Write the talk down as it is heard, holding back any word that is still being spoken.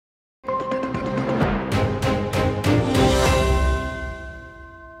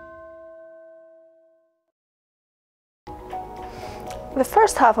The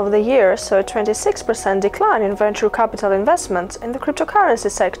first half of the year saw a 26% decline in venture capital investments in the cryptocurrency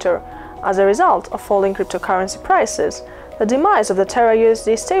sector as a result of falling cryptocurrency prices, the demise of the Terra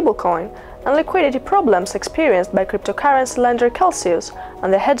USD stablecoin, and liquidity problems experienced by cryptocurrency lender Celsius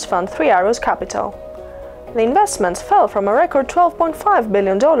and the hedge fund Three Arrows Capital. The investments fell from a record $12.5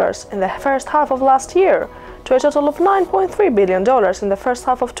 billion in the first half of last year to a total of $9.3 billion in the first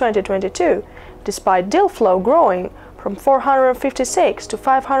half of 2022, despite deal flow growing from 456 to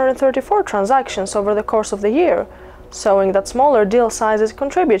 534 transactions over the course of the year, showing that smaller deal sizes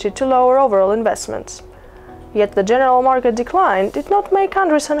contributed to lower overall investments. Yet the general market decline did not make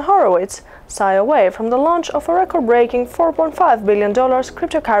Andreessen Horowitz shy away from the launch of a record-breaking $4.5 billion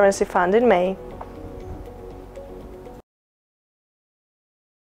cryptocurrency fund in May.